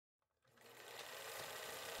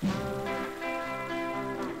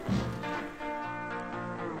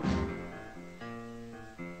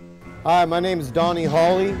Hi, my name is Donnie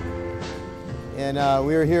Hawley, and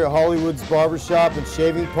we are here at Hawleywood's Barbershop and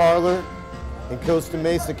Shaving Parlor in Costa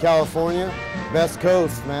Mesa, California. Best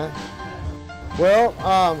coast, man. Well,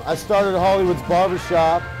 I started at Hawleywood's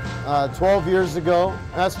Barbershop 12 years ago.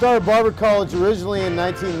 And I started barber college originally in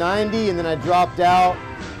 1990, and then I dropped out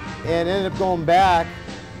and ended up going back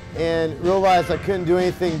and realized I couldn't do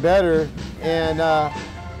anything better, and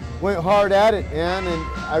went hard at it, man. And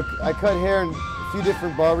I cut hair in a few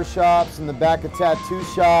different barbershops and the back of tattoo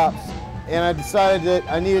shops, and I decided that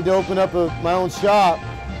I needed to open up my own shop.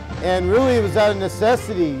 And really it was out of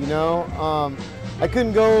necessity, you know. I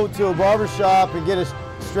couldn't go to a barbershop and get a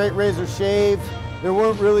straight razor shave. There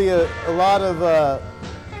weren't really a lot of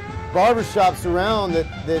barbershops around that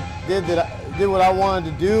did what I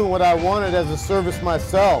wanted to do and what I wanted as a service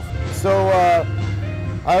myself. So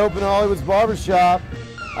I opened Hawleywood's Barbershop.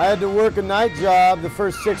 I had to work a night job the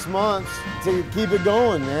first 6 months to keep it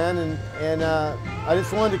going, man. And I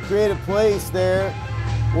just wanted to create a place there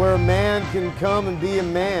where a man can come and be a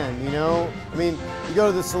man, you know? I mean, you go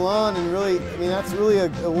to the salon and really, I mean, that's really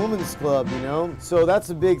a woman's club, you know? So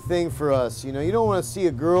that's a big thing for us, you know? You don't want to see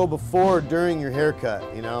a girl before or during your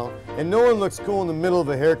haircut, you know? And no one looks cool in the middle of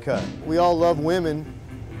a haircut. We all love women,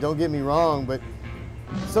 don't get me wrong, but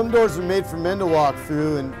some doors are made for men to walk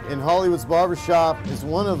through, and Hawleywood's Barbershop is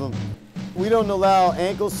one of them. We don't allow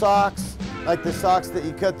ankle socks, like the socks that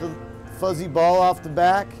you cut the fuzzy ball off the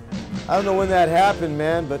back. I don't know when that happened,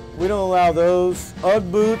 man, but we don't allow those.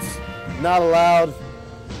 Ugg boots, not allowed.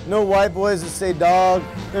 No white boys that say dog.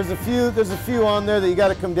 There's a few on there that you got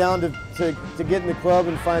to come down to get in the club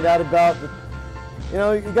and find out about. But you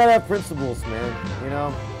know, you got to have principles, man. You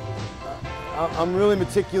know, I'm really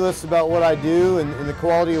meticulous about what I do and the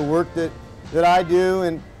quality of work that I do,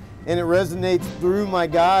 and it resonates through my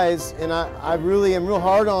guys. And I really am real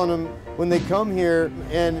hard on them when they come here,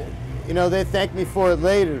 and you know, they thank me for it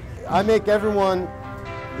later. I make everyone,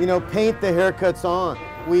 you know, paint the haircuts on.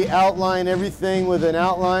 We outline everything with an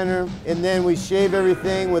outliner, and then we shave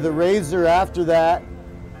everything with a razor after that,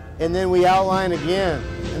 and then we outline again.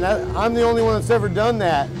 And I'm the only one that's ever done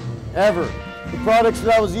that, ever. The products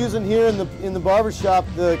that I was using here in the barbershop,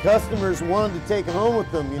 the customers wanted to take home with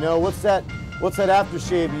them. You know, what's that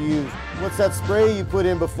aftershave you use? What's that spray you put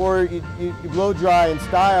in before you blow dry and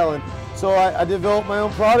style? And so I developed my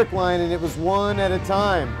own product line, and it was one at a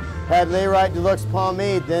time. Had Layrite Deluxe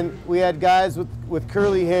Pomade, then we had guys with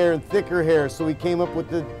curly hair and thicker hair, so we came up with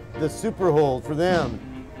the Super Hold for them.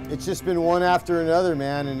 It's just been one after another,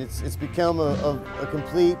 man, and it's become a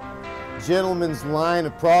complete gentleman's line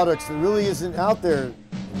of products that really isn't out there.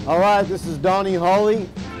 All right, this is Donnie Hawley.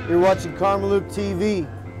 You're watching Karmalook TV.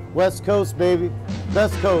 West Coast, baby.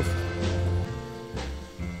 Best Coast.